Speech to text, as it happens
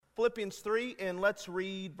Philippians 3, and let's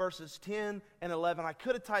read verses 10 and 11. I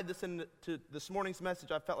could have tied this into this morning's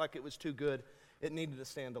message. I felt like it was too good. It needed to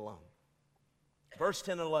stand alone. Verse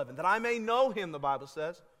 10 and 11. That I may know him, the Bible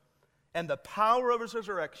says, and the power of his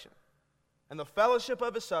resurrection, and the fellowship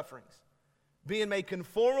of his sufferings, being made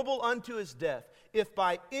conformable unto his death, if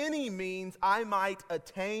by any means I might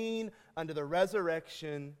attain unto the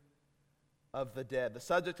resurrection of the dead. The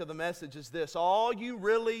subject of the message is this: all you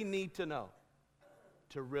really need to know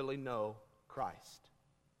to really know Christ.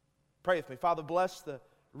 Pray with me. Father, bless the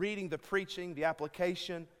reading, the preaching, the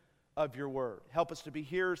application of your word. Help us to be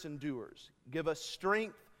hearers and doers. Give us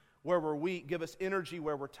strength where we're weak. Give us energy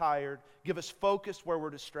where we're tired. Give us focus where we're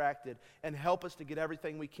distracted. And help us to get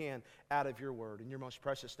everything we can out of your word. In your most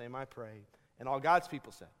precious name I pray. And all God's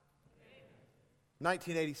people say.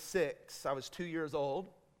 1986, I was 2 years old.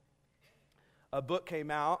 A book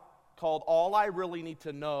came out called All I Really Need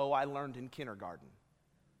to Know I Learned in Kindergarten.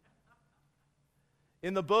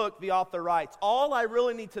 In the book, the author writes, all I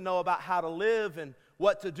really need to know about how to live and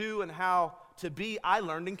what to do and how to be, I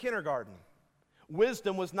learned in kindergarten.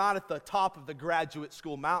 Wisdom was not at the top of the graduate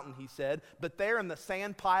school mountain, he said, but there in the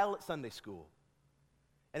sand pile at Sunday school.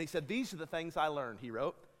 And he said, these are the things I learned, he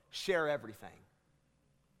wrote. Share everything.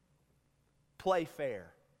 Play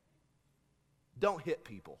fair. Don't hit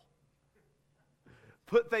people.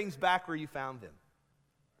 Put things back where you found them.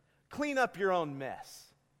 Clean up your own mess.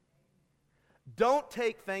 Don't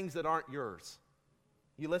take things that aren't yours.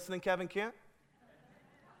 You listening, Kevin Kent?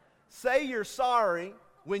 Say you're sorry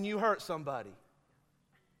when you hurt somebody.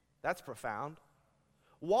 That's profound.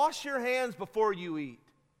 Wash your hands before you eat.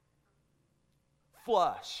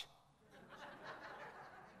 Flush.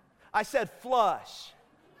 I said flush.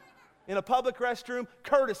 In a public restroom,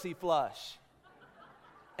 courtesy flush.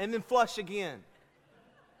 And then flush again.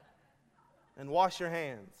 And wash your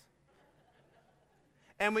hands.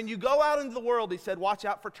 And when you go out into the world, he said, watch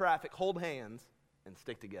out for traffic, hold hands, and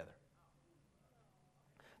stick together.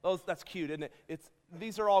 That's cute, isn't it?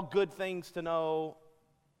 These are all good things to know.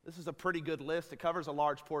 This is a pretty good list. It covers a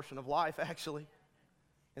large portion of life, actually.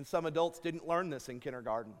 And some adults didn't learn this in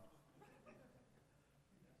kindergarten.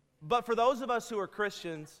 But for those of us who are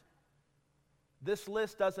Christians, this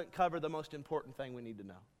list doesn't cover the most important thing we need to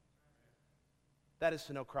know. That is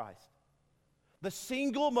to know Christ. The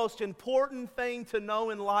single most important thing to know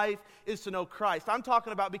in life is to know Christ. I'm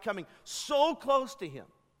talking about becoming so close to Him,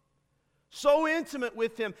 so intimate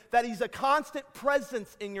with Him that He's a constant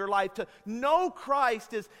presence in your life. To know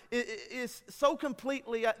Christ is so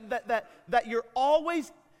completely that you're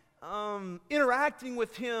always interacting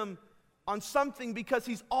with Him on something because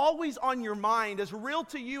He's always on your mind, as real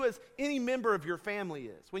to you as any member of your family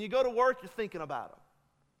is. When you go to work, you're thinking about Him.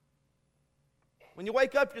 When you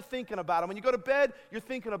wake up, you're thinking about Him. When you go to bed, you're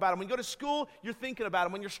thinking about Him. When you go to school, you're thinking about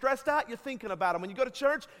Him. When you're stressed out, you're thinking about Him. When you go to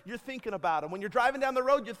church, you're thinking about Him. When you're driving down the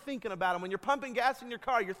road, you're thinking about Him. When you're pumping gas in your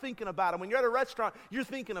car, you're thinking about Him. When you're at a restaurant, you're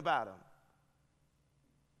thinking about Him.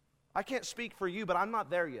 I can't speak for you, but I'm not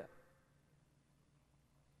there yet.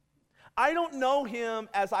 I don't know Him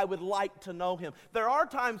as I would like to know Him. There are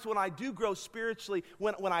times when I do grow spiritually,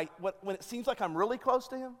 when it seems like I'm really close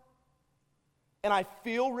to Him, and I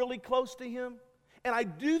feel really close to Him. And I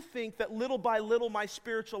do think that little by little my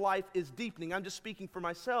spiritual life is deepening. I'm just speaking for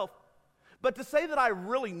myself. But to say that I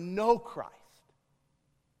really know Christ,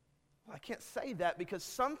 well, I can't say that because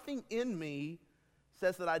something in me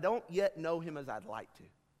says that I don't yet know Him as I'd like to.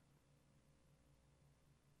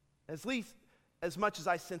 At least as much as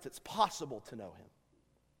I sense it's possible to know Him.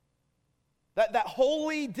 That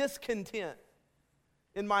holy discontent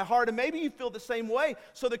in my heart, and maybe you feel the same way.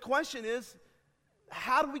 So the question is,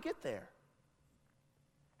 how do we get there?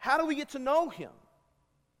 How do we get to know Him?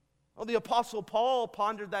 Well, the Apostle Paul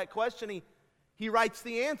pondered that question. He writes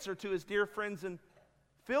the answer to his dear friends in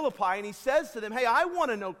Philippi, and he says to them, hey, I want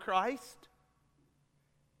to know Christ.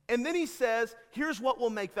 And then he says, here's what will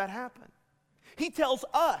make that happen. He tells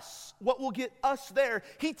us what will get us there.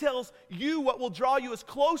 He tells you what will draw you as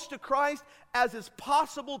close to Christ as is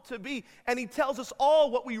possible to be. And he tells us all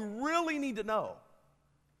what we really need to know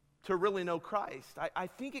to really know Christ. I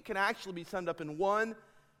think it can actually be summed up in one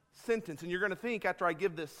sentence. And you're going to think after I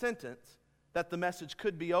give this sentence that the message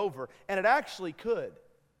could be over. And it actually could.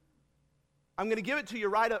 I'm going to give it to you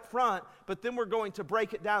right up front, but then we're going to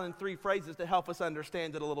break it down in 3 phrases to help us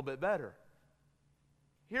understand it a little bit better.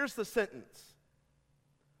 Here's the sentence.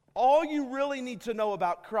 All you really need to know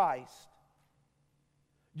about Christ,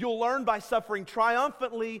 you'll learn by suffering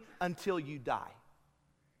triumphantly until you die.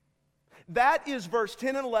 That is verse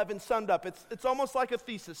 10 and 11 summed up. It's almost like a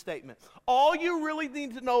thesis statement. All you really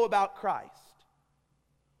need to know about Christ,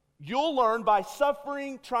 You'll learn by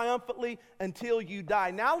suffering triumphantly until you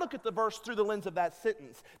die. Now look at the verse through the lens of that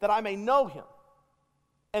sentence, that I may know him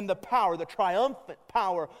and the power, the triumphant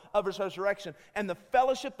power of his resurrection, and the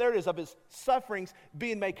fellowship there is of his sufferings,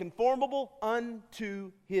 being made conformable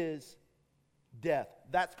unto his death.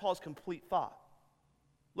 That's Paul's complete thought.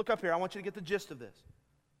 Look up here. I want you to get the gist of this.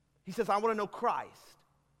 He says, I want to know Christ.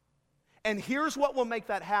 And here's what will make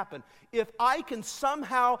that happen. If I can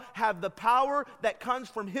somehow have the power that comes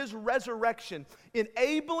from his resurrection,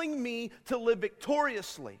 enabling me to live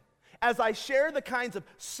victoriously as I share the kinds of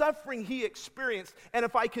suffering he experienced, and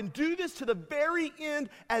if I can do this to the very end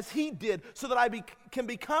as he did, so that I can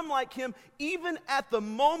become like him even at the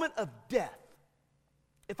moment of death,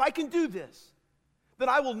 if I can do this, then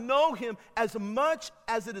I will know him as much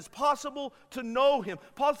as it is possible to know him.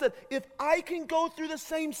 Paul said, if I can go through the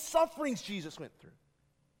same sufferings Jesus went through,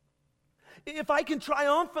 if I can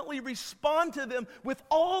triumphantly respond to them with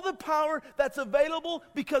all the power that's available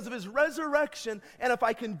because of his resurrection, and if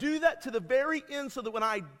I can do that to the very end so that when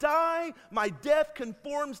I die, my death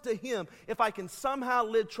conforms to him, if I can somehow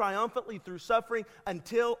live triumphantly through suffering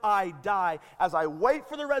until I die, as I wait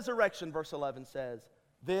for the resurrection, verse 11 says,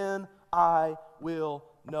 then I will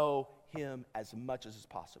know him as much as is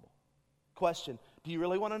possible. Question, do you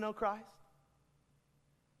really want to know Christ?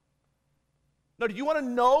 No, do you want to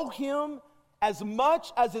know him as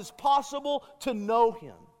much as is possible to know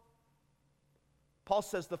him? Paul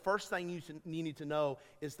says the first thing you need to know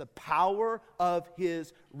is the power of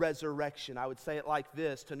his resurrection. I would say it like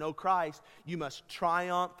this: to know Christ, you must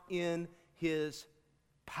triumph in his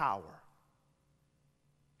power.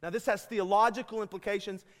 Now, this has theological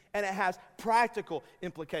implications, and it has practical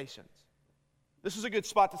implications. This is a good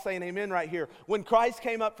spot to say an amen right here. When Christ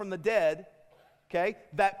came up from the dead, okay,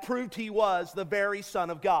 that proved he was the very Son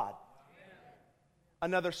of God. Amen.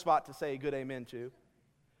 Another spot to say a good amen to.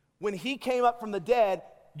 When he came up from the dead,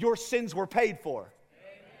 your sins were paid for.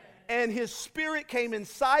 Amen. And his Spirit came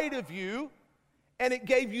inside of you, and it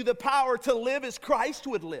gave you the power to live as Christ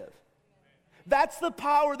would live. That's the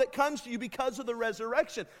power that comes to you because of the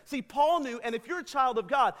resurrection. See, Paul knew, and if you're a child of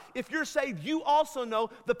God, if you're saved, you also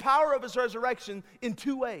know the power of his resurrection in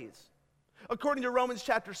two ways. According to Romans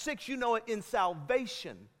chapter 6, you know it in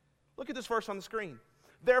salvation. Look at this verse on the screen.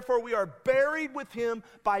 Therefore, we are buried with him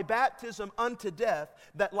by baptism unto death,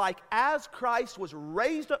 that like as Christ was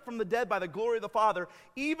raised up from the dead by the glory of the Father,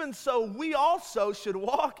 even so we also should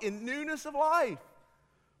walk in newness of life.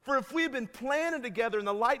 For if we have been planted together in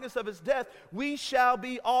the likeness of his death, we shall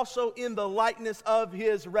be also in the likeness of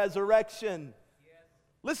his resurrection. Yes.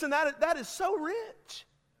 Listen, that is so rich.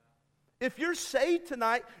 If you're saved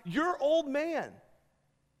tonight, your old man,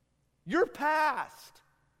 your past,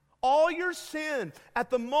 all your sin at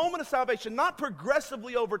the moment of salvation, not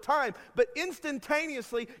progressively over time, but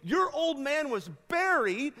instantaneously, your old man was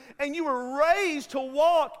buried and you were raised to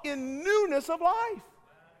walk in newness of life.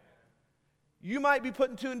 You might be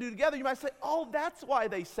putting two and two together. You might say, oh, that's why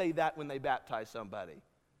they say that when they baptize somebody.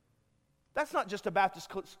 That's not just a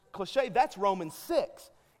Baptist cliche. That's Romans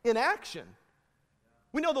 6 in action.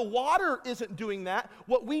 We know the water isn't doing that.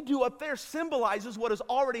 What we do up there symbolizes what has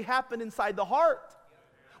already happened inside the heart.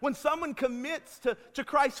 When someone commits to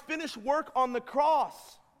Christ's finished work on the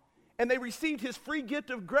cross, and they received his free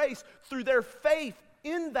gift of grace through their faith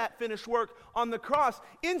in that finished work on the cross,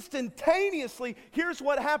 instantaneously, here's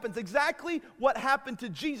what happens. Exactly what happened to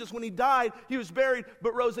Jesus when he died, he was buried,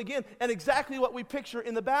 but rose again. And exactly what we picture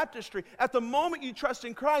in the baptistry. At the moment you trust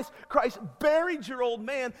in Christ, Christ buried your old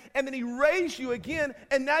man, and then he raised you again,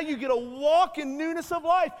 and now you get to walk in newness of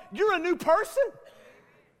life. You're a new person.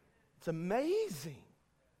 It's amazing.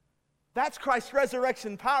 That's Christ's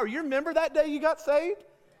resurrection power. You remember that day you got saved?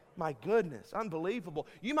 My goodness, unbelievable.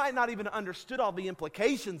 You might not even understood all the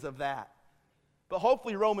implications of that. But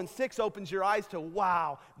hopefully Romans 6 opens your eyes to,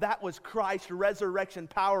 wow, that was Christ's resurrection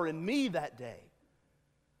power in me that day.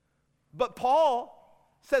 But Paul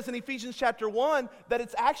says in Ephesians chapter 1 that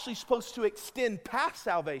it's actually supposed to extend past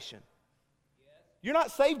salvation. You're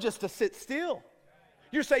not saved just to sit still.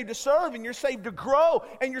 You're saved to serve, and you're saved to grow,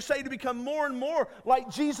 and you're saved to become more and more like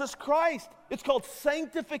Jesus Christ. It's called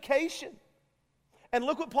sanctification. And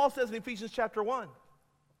look what Paul says in Ephesians chapter 1.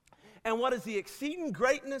 And what is the exceeding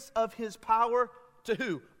greatness of his power to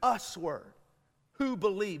who? Usward. Who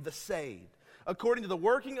believe, the saved. According to the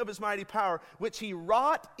working of his mighty power, which he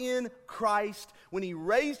wrought in Christ when he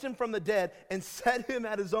raised him from the dead and set him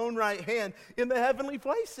at his own right hand in the heavenly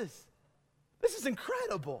places. This is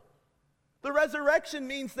incredible. The resurrection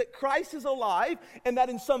means that Christ is alive and that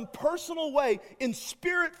in some personal way, in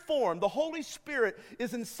spirit form, the Holy Spirit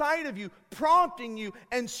is inside of you, prompting you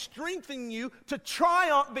and strengthening you to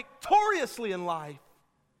triumph victoriously in life.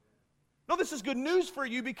 No, this is good news for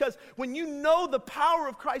you because when you know the power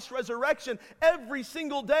of Christ's resurrection every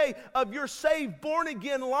single day of your saved,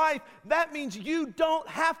 born-again life, that means you don't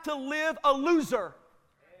have to live a loser.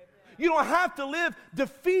 You don't have to live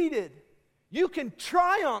defeated. You can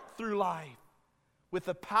triumph through life with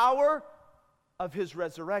the power of His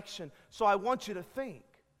resurrection. So I want you to think,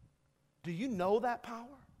 do you know that power?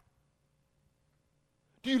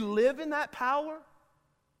 Do you live in that power?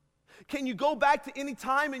 Can you go back to any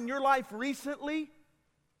time in your life recently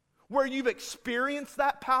where you've experienced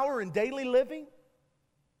that power in daily living?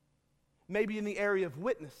 Maybe in the area of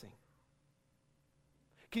witnessing.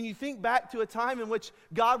 Can you think back to a time in which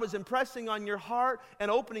God was impressing on your heart and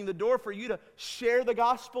opening the door for you to share the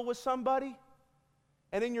gospel with somebody?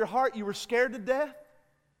 And in your heart you were scared to death?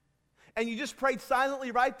 And you just prayed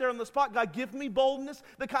silently right there on the spot, God, give me boldness,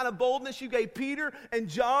 the kind of boldness you gave Peter and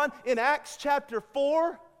John in Acts chapter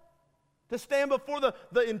 4 to stand before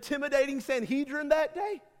the intimidating Sanhedrin that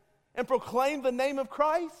day and proclaim the name of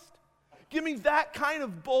Christ. Give me that kind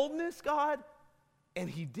of boldness, God. And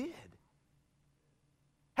He did.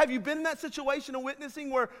 Have you been in that situation of witnessing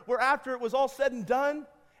where after it was all said and done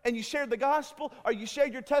and you shared the gospel or you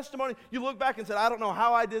shared your testimony, you look back and said, I don't know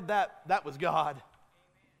how I did that. That was God.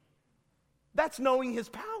 That's knowing His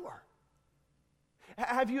power.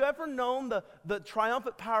 Have you ever known the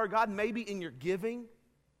triumphant power of God maybe in your giving?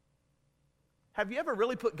 Have you ever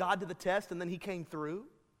really put God to the test and then He came through?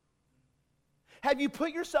 Have you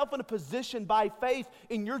put yourself in a position by faith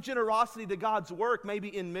in your generosity to God's work,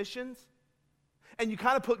 maybe in missions? And you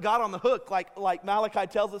kind of put God on the hook like Malachi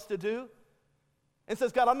tells us to do? And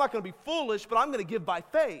says, God, I'm not going to be foolish, but I'm going to give by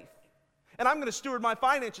faith. And I'm going to steward my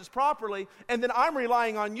finances properly, and then I'm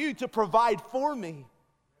relying on you to provide for me.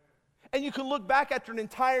 And you can look back after an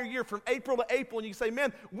entire year from April to April, and you can say,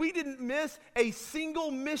 man, we didn't miss a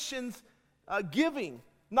single missions giving.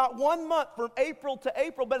 Not 1 month from April to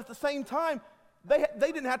April, but at the same time, they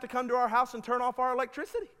didn't have to come to our house and turn off our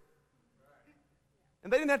electricity.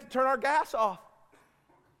 And they didn't have to turn our gas off.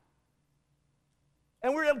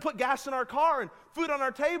 And we were able to put gas in our car and food on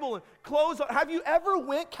our table and clothes on. Have you ever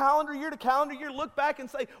went calendar year to calendar year, look back and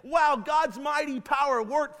say, wow, God's mighty power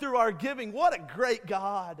worked through our giving. What a great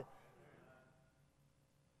God.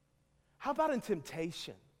 How about in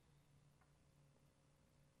temptation?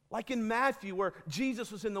 Like in Matthew, where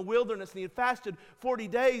Jesus was in the wilderness and He had fasted 40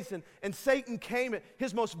 days and Satan came at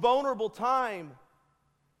His most vulnerable time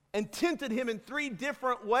and tempted Him in 3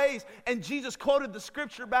 different ways. And Jesus quoted the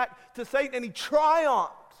scripture back to Satan and he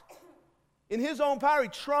triumphed. In His own power, He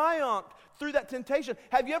triumphed through that temptation.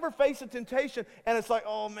 Have you ever faced a temptation and it's like,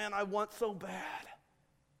 oh man, I want so bad.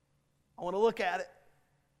 I want to look at it.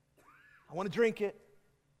 I want to drink it.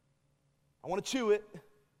 I want to chew it.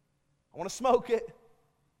 I want to smoke it.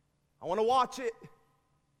 I want to watch it.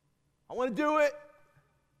 I want to do it.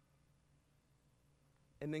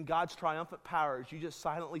 And then God's triumphant power is you just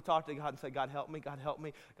silently talk to God and say, God help me, God help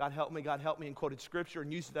me, God help me, God help me, and quoted scripture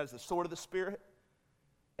and used that as the sword of the Spirit.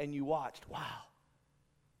 And you watched, wow,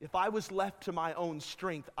 if I was left to my own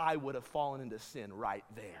strength, I would have fallen into sin right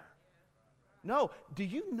there. No, do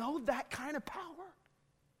you know that kind of power?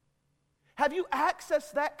 Have you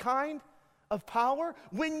accessed that kind of power?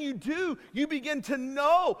 When you do, you begin to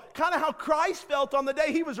know kind of how Christ felt on the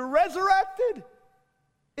day He was resurrected.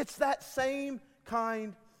 It's that same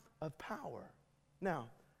kind of power. Now,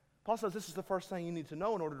 Paul says this is the first thing you need to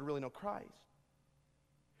know in order to really know Christ.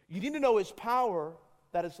 You need to know His power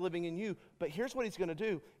that is living in you, but here's what He's going to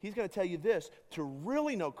do. He's going to tell you this. To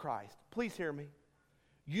really know Christ, please hear me,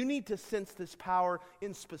 you need to sense this power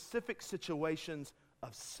in specific situations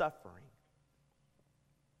of suffering.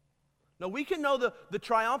 Now, we can know the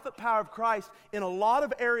triumphant power of Christ in a lot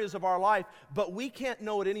of areas of our life, but we can't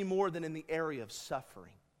know it any more than in the area of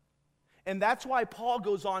suffering. And that's why Paul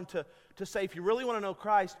goes on to say, if you really want to know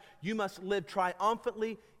Christ, you must live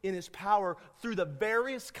triumphantly in His power through the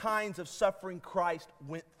various kinds of suffering Christ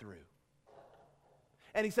went through.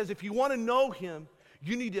 And he says, if you want to know Him,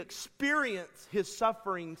 you need to experience His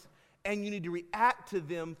sufferings and you need to react to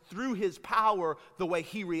them through His power the way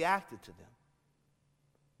He reacted to them.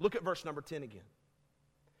 Look at verse number 10 again.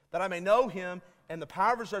 That I may know Him and the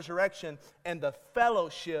power of His resurrection and the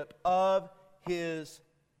fellowship of His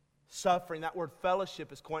suffering. That word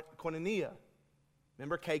fellowship is koinonia.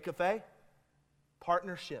 Remember K-cafe?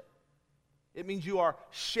 Partnership. It means you are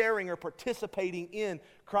sharing or participating in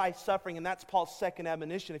Christ's suffering, and that's Paul's second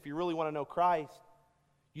admonition if you really want to know Christ.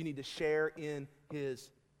 You need to share in His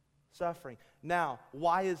suffering. Now,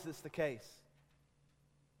 why is this the case?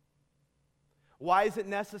 Why is it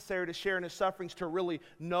necessary to share in His sufferings to really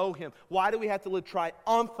know Him? Why do we have to live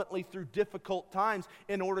triumphantly through difficult times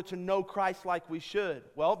in order to know Christ like we should?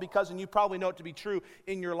 Well, because, and you probably know it to be true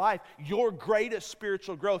in your life, your greatest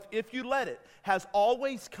spiritual growth, if you let it, has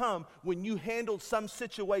always come when you handled some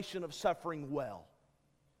situation of suffering well.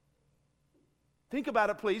 Think about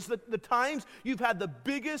it, please. The times you've had the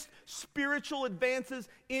biggest spiritual advances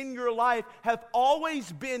in your life have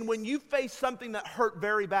always been when you faced something that hurt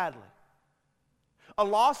very badly. A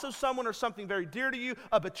loss of someone or something very dear to you,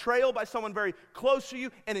 a betrayal by someone very close to you,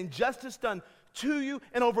 an injustice done to you,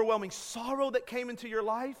 an overwhelming sorrow that came into your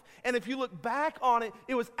life. And if you look back on it,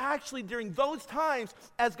 it was actually during those times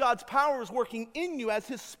as God's power was working in you, as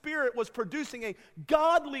His Spirit was producing a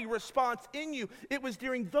godly response in you. It was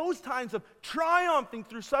during those times of triumphing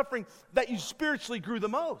through suffering that you spiritually grew the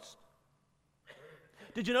most.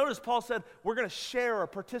 Did you notice Paul said, we're going to share or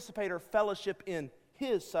participate or fellowship in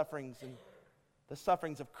His sufferings and the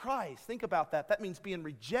sufferings of Christ? Think about that. That means being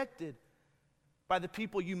rejected by the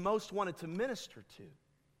people you most wanted to minister to.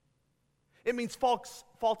 It means false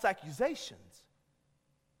accusations.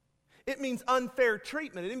 It means unfair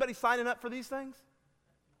treatment. Anybody signing up for these things?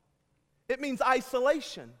 It means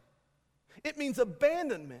isolation. It means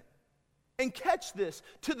abandonment. And catch this,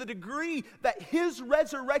 to the degree that His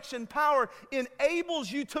resurrection power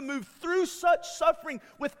enables you to move through such suffering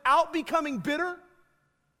without becoming bitter,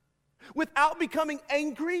 without becoming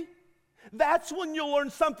angry, that's when you'll learn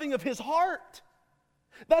something of His heart.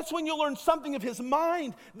 That's when you'll learn something of His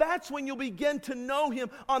mind. That's when you'll begin to know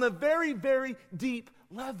Him on a very, very deep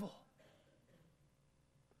level.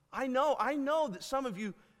 I know that some of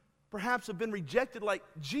you perhaps have been rejected like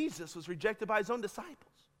Jesus was rejected by His own disciples,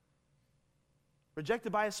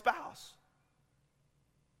 rejected by His spouse,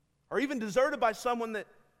 or even deserted by someone that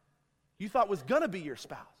you thought was going to be your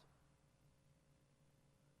spouse.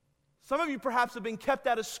 Some of you perhaps have been kept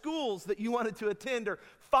out of schools that you wanted to attend, or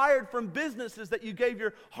fired from businesses that you gave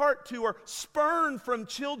your heart to, or spurned from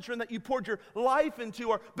children that you poured your life into,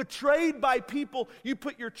 or betrayed by people you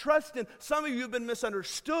put your trust in. Some of you have been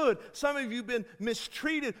misunderstood. Some of you have been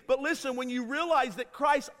mistreated. But listen, when you realize that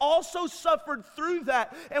Christ also suffered through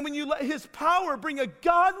that, and when you let His power bring a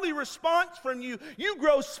godly response from you, you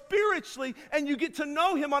grow spiritually and you get to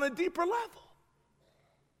know Him on a deeper level.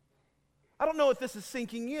 I don't know if this is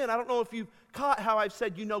sinking in. I don't know if you've caught how I've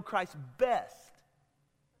said you know Christ best.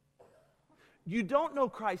 You don't know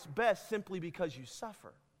Christ best simply because you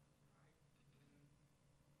suffer.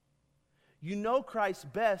 You know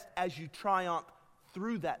Christ best as you triumph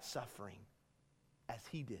through that suffering, as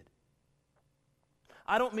He did.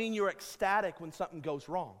 I don't mean you're ecstatic when something goes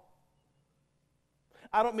wrong.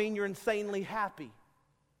 I don't mean you're insanely happy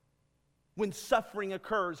when suffering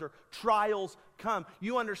occurs or trials come.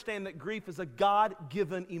 You understand that grief is a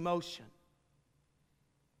God-given emotion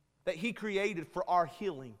that He created for our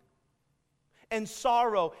healing. And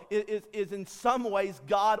sorrow is in some ways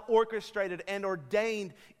God orchestrated and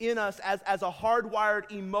ordained in us as a hardwired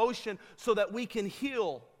emotion so that we can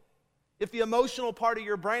heal. If the emotional part of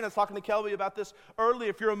your brain, I was talking to Kelby about this earlier,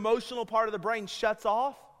 if your emotional part of the brain shuts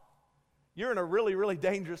off, you're in a really, really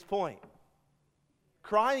dangerous point.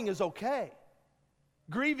 Crying is okay.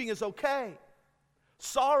 Grieving is okay.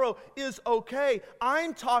 Sorrow is okay.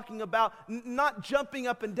 I'm talking about not jumping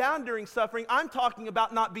up and down during suffering. I'm talking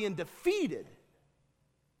about not being defeated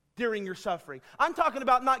during your suffering. I'm talking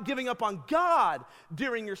about not giving up on God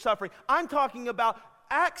during your suffering. I'm talking about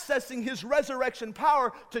accessing His resurrection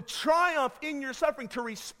power to triumph in your suffering, to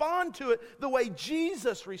respond to it the way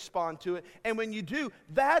Jesus responded to it. And when you do,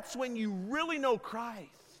 that's when you really know Christ.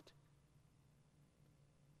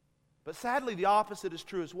 But sadly, the opposite is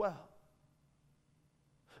true as well.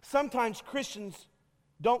 Sometimes Christians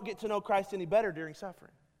don't get to know Christ any better during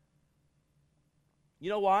suffering. You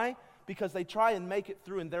know why? Because they try and make it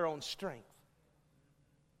through in their own strength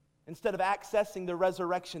instead of accessing the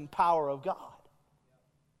resurrection power of God.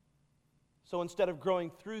 So instead of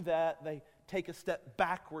growing through that, they take a step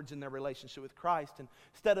backwards in their relationship with Christ. And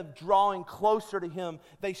instead of drawing closer to Him,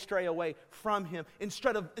 they stray away from Him.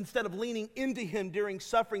 Instead of leaning into Him during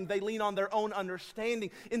suffering, they lean on their own understanding.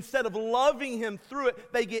 Instead of loving Him through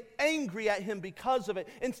it, they get angry at Him because of it.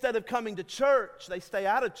 Instead of coming to church, they stay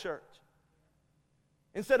out of church.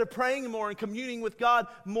 Instead of praying more and communing with God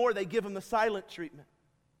more, they give Him the silent treatment.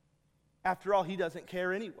 After all, He doesn't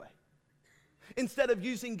care anyway. Instead of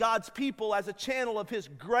using God's people as a channel of His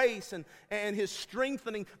grace and His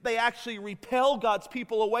strengthening, they actually repel God's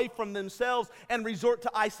people away from themselves and resort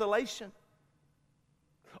to isolation.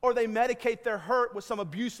 or they medicate their hurt with some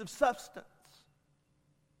abusive substance.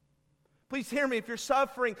 Please hear me. If you're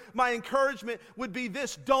suffering, my encouragement would be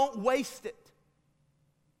this: don't waste it.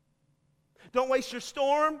 Don't waste your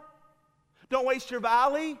storm. Don't waste your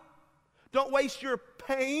valley. Don't waste your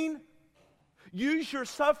pain. Use your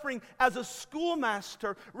suffering as a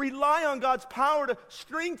schoolmaster. Rely on God's power to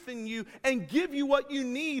strengthen you and give you what you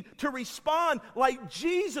need to respond like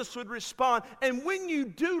Jesus would respond. And when you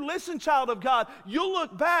do, listen, child of God, you'll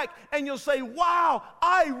look back and you'll say, wow,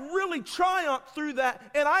 I really triumphed through that,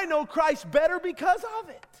 and I know Christ better because of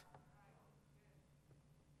it.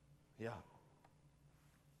 Yeah.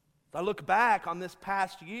 I look back on this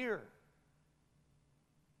past year.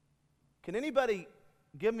 Can anybody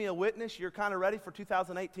give me a witness you're kind of ready for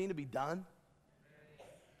 2018 to be done?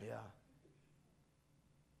 Yeah.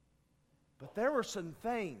 But there were some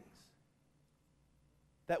things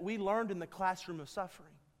that we learned in the classroom of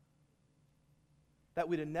suffering that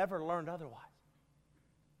we'd have never learned otherwise.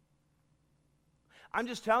 I'm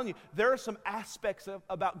just telling you, there are some aspects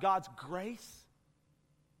about God's grace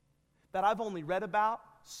that I've only read about,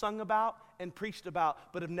 sung about, and preached about,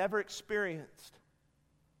 but have never experienced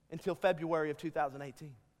until February of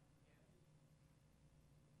 2018.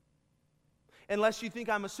 Unless you think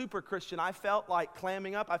I'm a super Christian, I felt like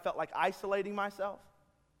clamming up. I felt like isolating myself.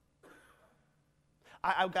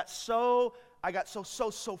 I got so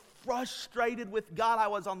frustrated with God. I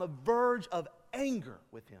was on the verge of anger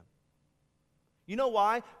with Him. You know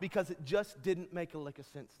why? Because it just didn't make a lick of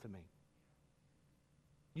sense to me.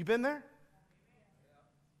 You been there?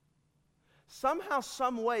 Somehow,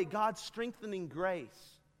 some way, God's strengthening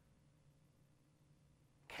grace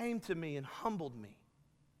came to me and humbled me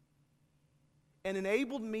and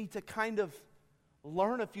enabled me to kind of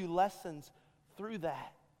learn a few lessons through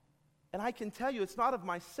that. And I can tell you, it's not of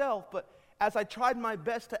myself, but as I tried my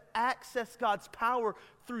best to access God's power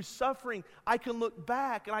through suffering, I can look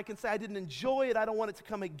back and I can say I didn't enjoy it. I don't want it to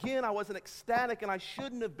come again. I wasn't ecstatic, and I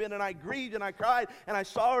shouldn't have been, and I grieved and I cried and I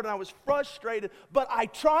sorrowed and I was frustrated, but I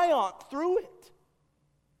triumphed through it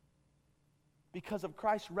because of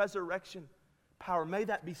Christ's resurrection power. May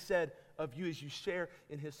that be said of you as you share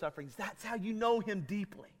in His sufferings. That's how you know Him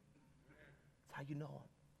deeply. That's how you know Him.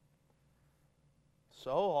 So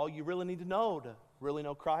all you really need to know to really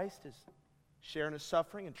know Christ is share in His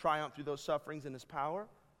suffering and triumph through those sufferings in His power.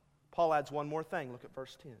 Paul adds one more thing. Look at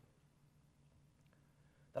verse 10.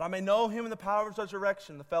 That I may know Him in the power of His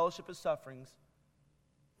resurrection, the fellowship of His sufferings,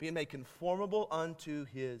 being made conformable unto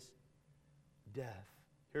His death.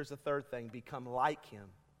 Here's the third thing: become like Him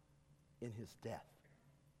in His death.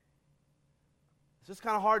 It's just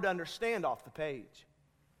kind of hard to understand off the page.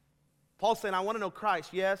 Paul's saying, I want to know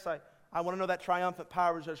Christ. Yes, I want to know that triumphant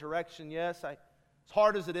power of His resurrection. Yes, as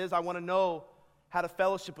hard as it is, I want to know how to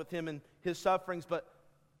fellowship with Him in His sufferings. But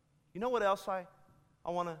you know what else I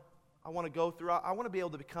want to go through? I want to be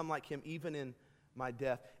able to become like Him even in my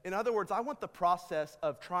death. In other words, I want the process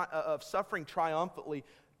of suffering triumphantly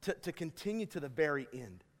to continue to the very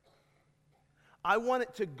end. I want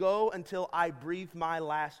it to go until I breathe my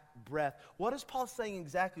last breath. What is Paul saying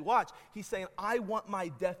exactly? Watch. He's saying, I want my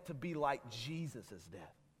death to be like Jesus'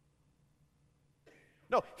 death.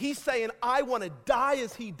 No, he's saying, I want to die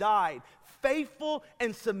as He died, faithful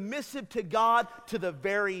and submissive to God to the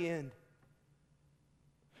very end.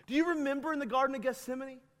 Do you remember in the Garden of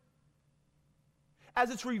Gethsemane? As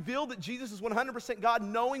it's revealed that Jesus is 100% God,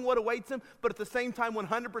 knowing what awaits Him, but at the same time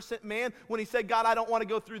 100% man, when He said, God, I don't want to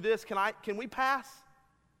go through this, can we pass?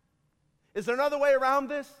 Is there another way around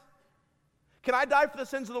this? Can I die for the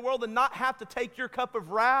sins of the world and not have to take your cup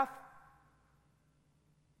of wrath?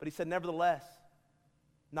 But He said, nevertheless,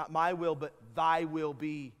 not my will, but thy will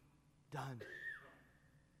be done.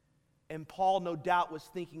 And Paul, no doubt, was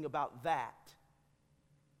thinking about that.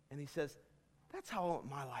 And he says, that's how I want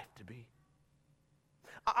my life to be.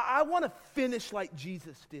 I want to finish like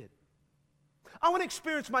Jesus did. I want to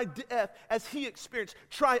experience my death as He experienced,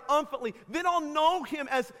 triumphantly. Then I'll know Him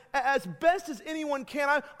as best as anyone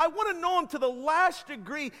can. I want to know Him to the last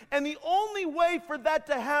degree. And the only way for that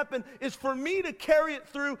to happen is for me to carry it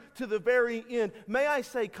through to the very end. May I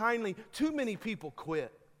say kindly, too many people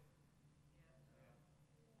quit.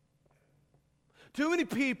 Too many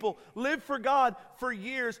people live for God for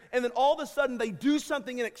years, and then all of a sudden they do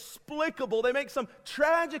something inexplicable. They make some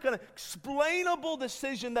tragic, unexplainable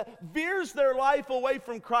decision that veers their life away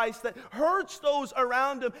from Christ, that hurts those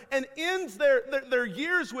around them, and ends their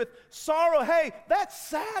years with sorrow. Hey, that's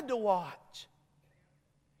sad to watch.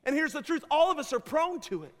 And here's the truth. All of us are prone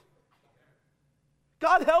to it.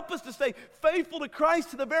 God help us to stay faithful to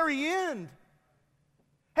Christ to the very end.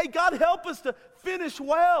 Hey, God, help us to finish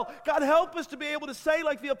well. God, help us to be able to say,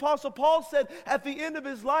 like the Apostle Paul said at the end of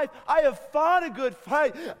his life, I have fought a good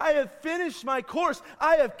fight. I have finished my course.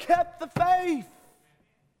 I have kept the faith.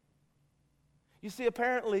 You see,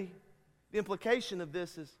 apparently, the implication of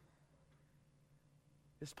this is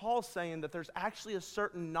Paul saying that there's actually a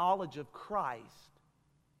certain knowledge of Christ.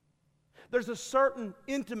 There's a certain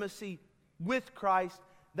intimacy with Christ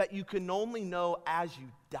that you can only know as you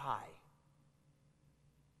die.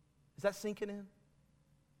 Is that sinking in?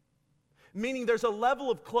 Meaning there's a level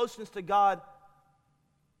of closeness to God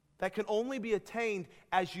that can only be attained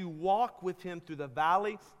as you walk with Him through the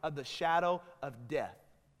valley of the shadow of death.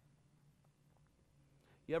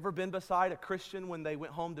 You ever been beside a Christian when they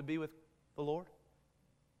went home to be with the Lord?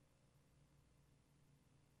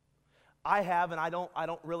 I have, and I don't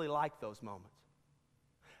really like those moments.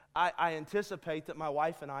 I anticipate that my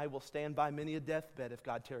wife and I will stand by many a deathbed if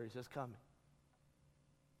God tarries His coming.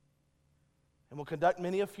 And we'll conduct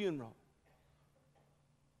many a funeral.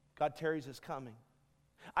 God tarries His coming.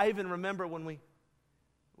 I even remember when we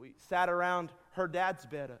sat around her dad's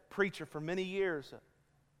bed, a preacher for many years, a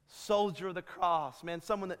soldier of the cross, man,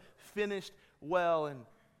 someone that finished well, and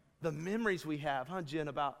the memories we have, huh, Jen,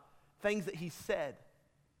 about things that he said,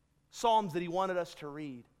 Psalms that he wanted us to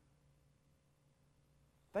read,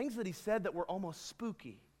 things that he said that were almost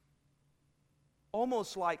spooky,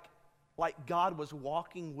 almost like God was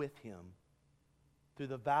walking with him through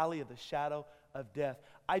the valley of the shadow of death.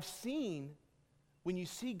 I've seen, when you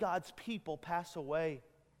see God's people pass away,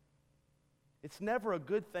 it's never a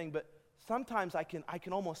good thing, but sometimes I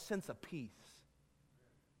can almost sense a peace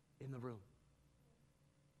in the room.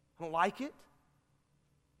 I don't like it.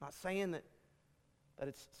 I'm not saying that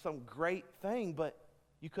it's some great thing, but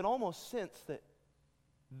you can almost sense that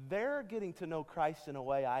they're getting to know Christ in a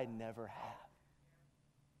way I never have.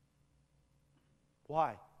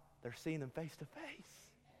 Why? They're seeing Him face to face.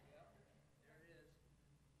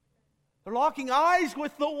 They're locking eyes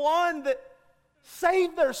with the one that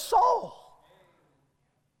saved their soul.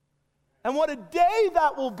 And what a day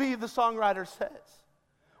that will be, the songwriter says.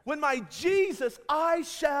 When my Jesus I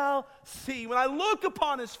shall see. When I look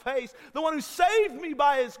upon His face, the one who saved me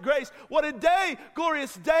by His grace. What a day,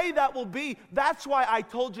 glorious day that will be. That's why I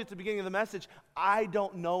told you at the beginning of the message, I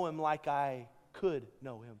don't know Him like I could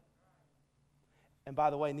know Him. And by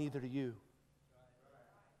the way, neither do you.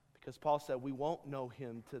 Because Paul said we won't know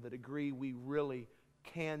Him to the degree we really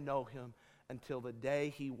can know Him until the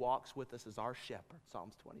day He walks with us as our shepherd,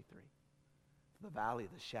 Psalms 23. The valley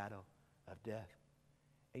of the shadow of death.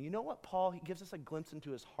 And you know what, Paul, he gives us a glimpse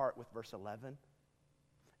into his heart with verse 11.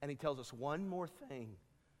 And he tells us one more thing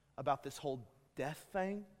about this whole death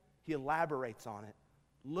thing. He elaborates on it.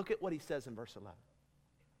 Look at what he says in verse 11.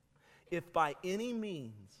 If by any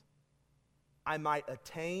means I might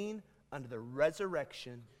attain unto the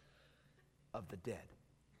resurrection of the dead.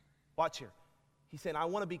 Watch here. He's saying, I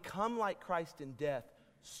want to become like Christ in death,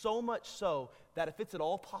 so much so that if it's at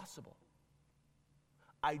all possible,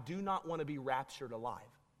 I do not want to be raptured alive.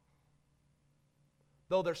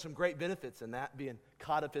 Though there's some great benefits in that, being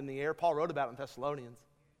caught up in the air. Paul wrote about it in Thessalonians.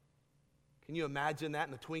 Can you imagine that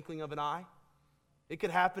in the twinkling of an eye? It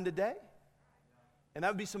could happen today. And that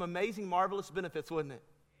would be some amazing, marvelous benefits, wouldn't it?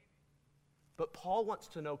 But Paul wants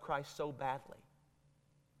to know Christ so badly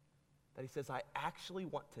that he says, I actually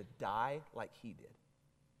want to die like He did.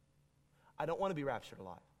 I don't want to be raptured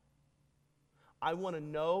alive. I want to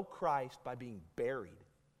know Christ by being buried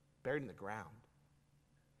in the ground.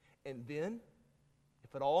 And then,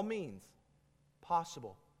 if it all means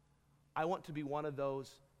possible, I want to be one of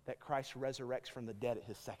those that Christ resurrects from the dead at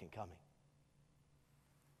His second coming.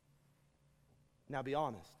 Now be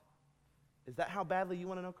honest. Is that how badly you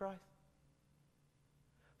want to know Christ?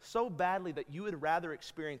 So badly that you would rather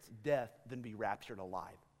experience death than be raptured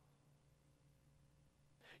alive.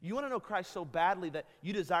 You want to know Christ so badly that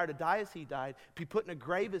you desire to die as He died, be put in a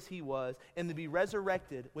grave as He was, and to be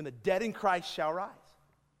resurrected when the dead in Christ shall rise.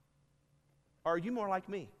 Or are you more like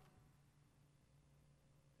me?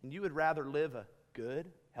 And you would rather live a good,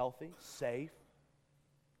 healthy, safe,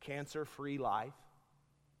 cancer-free life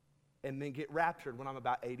and then get raptured when I'm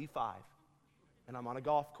about 85 and I'm on a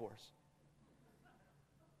golf course.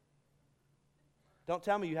 Don't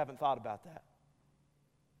tell me you haven't thought about that.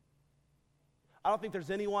 I don't think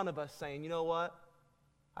there's any one of us saying, you know what?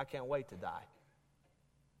 I can't wait to die.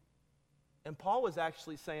 And Paul was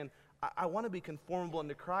actually saying, I want to be conformable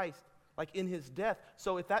unto Christ, like in His death.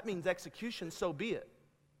 So if that means execution, so be it.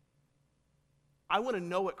 I want to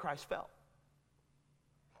know what Christ felt.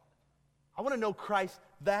 I want to know Christ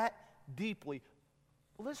that deeply.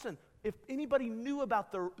 Listen, if anybody knew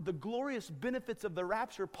about the glorious benefits of the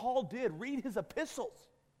rapture, Paul did. Read his epistles.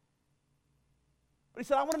 But he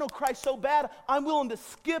said, I want to know Christ so bad, I'm willing to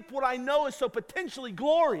skip what I know is so potentially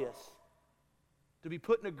glorious. To be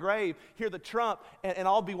put in a grave, hear the trump, and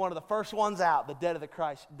I'll be one of the first ones out. The dead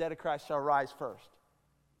of Christ shall rise first.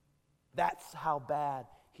 That's how bad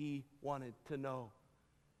he wanted to know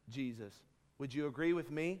Jesus. Would you agree with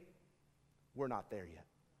me? We're not there yet.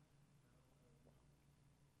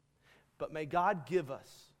 But may God give us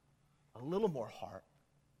a little more heart,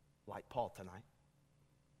 like Paul tonight.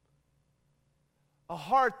 A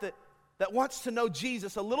heart that wants to know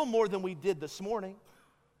Jesus a little more than we did this morning.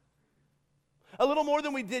 A little more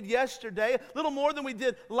than we did yesterday. A little more than we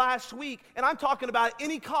did last week. And I'm talking about at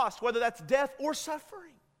any cost, whether that's death or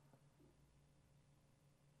suffering.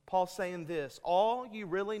 Paul's saying this, all you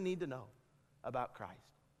really need to know about Christ,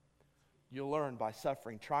 you'll learn by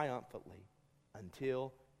suffering triumphantly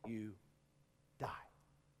until you die.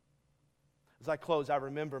 As I close, I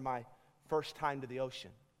remember my first time to the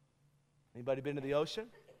ocean. Anybody been to the ocean?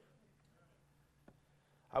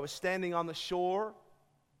 I was standing on the shore,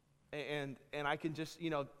 and I can just,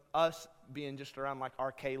 us being just around like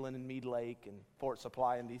Arcalen and Mead Lake and Fort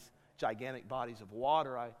Supply and these gigantic bodies of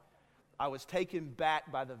water, I was taken back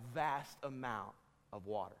by the vast amount of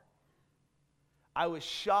water. I was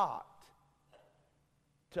shocked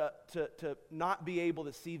to not be able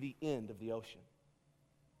to see the end of the ocean.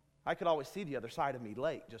 I could always see the other side of Mead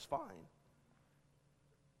Lake just fine.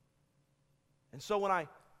 And so when I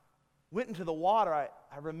went into the water, I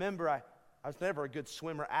remember I was never a good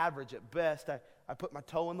swimmer, average at best. I put my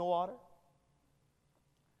toe in the water.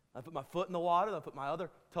 I put my foot in the water. Then I put my other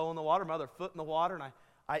toe in the water, my other foot in the water. And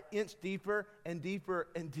I inched deeper and deeper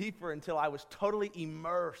and deeper until I was totally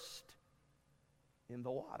immersed in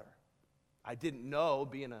the water. I didn't know,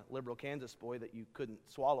 being a liberal Kansas boy, that you couldn't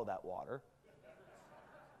swallow that water.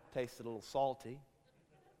 Tasted a little salty.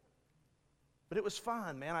 But it was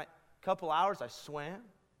fun, man. Couple hours I swam,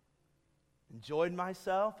 enjoyed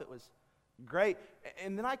myself. It was great.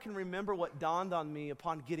 And then I can remember what dawned on me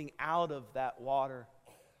upon getting out of that water.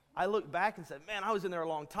 I looked back and said, man, I was in there a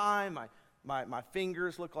long time. My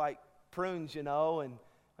fingers look like prunes, and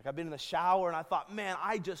like I've been in the shower, and I thought, man,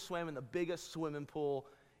 I just swam in the biggest swimming pool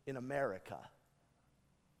in America.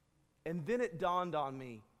 And then it dawned on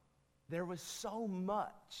me, there was so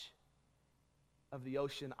much of the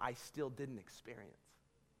ocean I still didn't experience.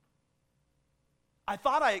 I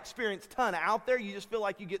thought I experienced a ton out there. You just feel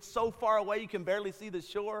like you get so far away you can barely see the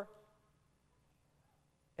shore.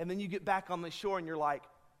 And then you get back on the shore and you're like,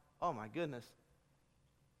 oh my goodness,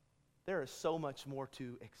 there is so much more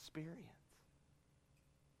to experience.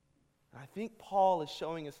 And I think Paul is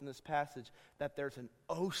showing us in this passage that there's an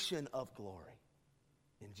ocean of glory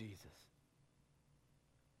in Jesus.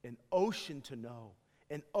 An ocean to know,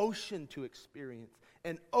 an ocean to experience,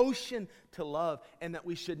 an ocean to love, and that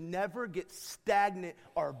we should never get stagnant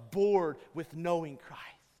or bored with knowing Christ.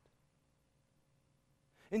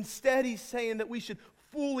 Instead, he's saying that we should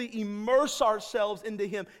fully immerse ourselves into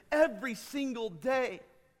Him every single day.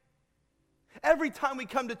 Every time we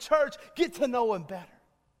come to church, get to know Him better.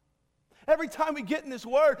 Every time we get in His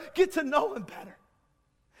Word, get to know Him better.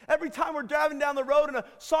 Every time we're driving down the road and a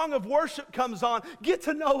song of worship comes on, get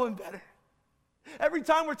to know Him better. Every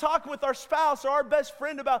time we're talking with our spouse or our best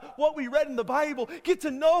friend about what we read in the Bible, get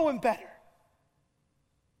to know Him better.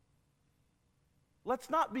 Let's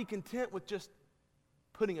not be content with just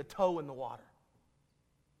putting a toe in the water.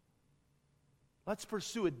 Let's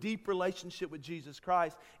pursue a deep relationship with Jesus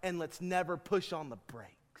Christ, and let's never push on the brakes.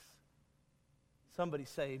 Somebody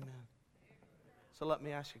say amen. So let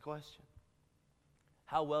me ask you a question.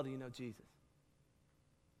 How well do you know Jesus?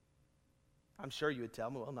 I'm sure you would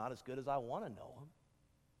tell me, well, not as good as I want to know Him.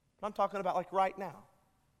 But I'm talking about like right now.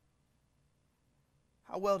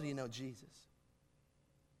 How well do you know Jesus?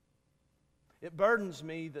 It burdens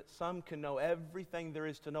me that some can know everything there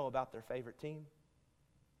is to know about their favorite team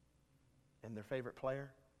and their favorite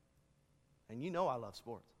player. And you know I love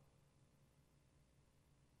sports.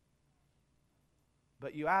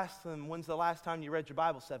 But you ask them, when's the last time you read your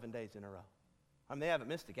Bible 7 days in a row? I mean, they haven't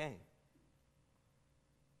missed a game.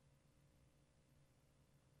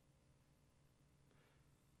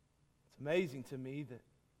 It's amazing to me that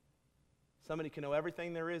somebody can know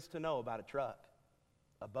everything there is to know about a truck,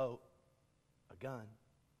 a boat, a gun,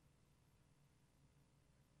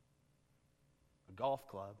 a golf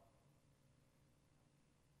club.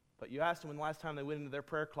 But you asked them when the last time they went into their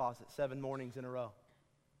prayer closet 7 mornings in a row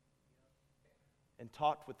and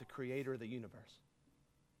talked with the Creator of the universe.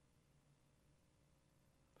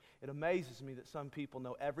 It amazes me that some people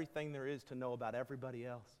know everything there is to know about everybody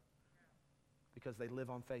else, because they live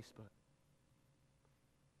on Facebook.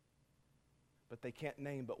 But they can't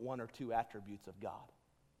name but one or two attributes of God.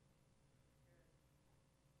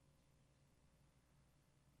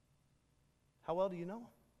 How well do you know Him?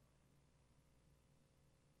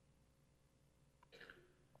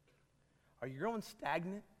 Are you growing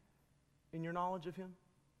stagnant in your knowledge of Him?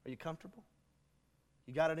 Are you comfortable?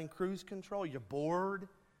 You got it in cruise control? You're bored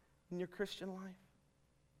in your Christian life?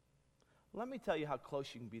 Let me tell you how close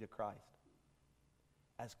you can be to Christ.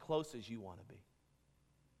 As close as you want to be.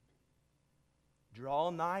 Draw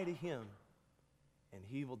nigh to Him, and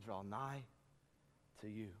He will draw nigh to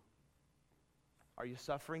you. Are you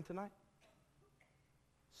suffering tonight?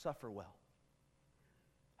 Suffer well.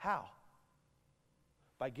 How?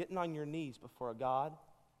 By getting on your knees before a God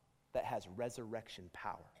that has resurrection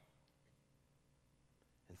power.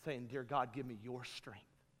 And saying, dear God, give me your strength.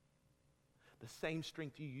 The same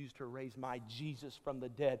strength you used to raise my Jesus from the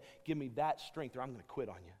dead. Give me that strength or I'm going to quit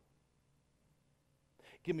on you.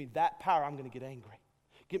 Give me that power, I'm going to get angry.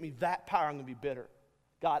 Give me that power, I'm going to be bitter.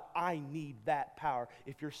 God, I need that power.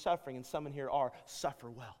 If you're suffering, and some in here are,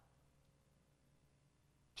 suffer well.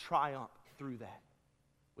 Triumph through that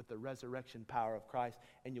with the resurrection power of Christ,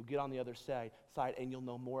 and you'll get on the other side and you'll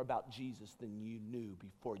know more about Jesus than you knew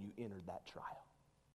before you entered that trial.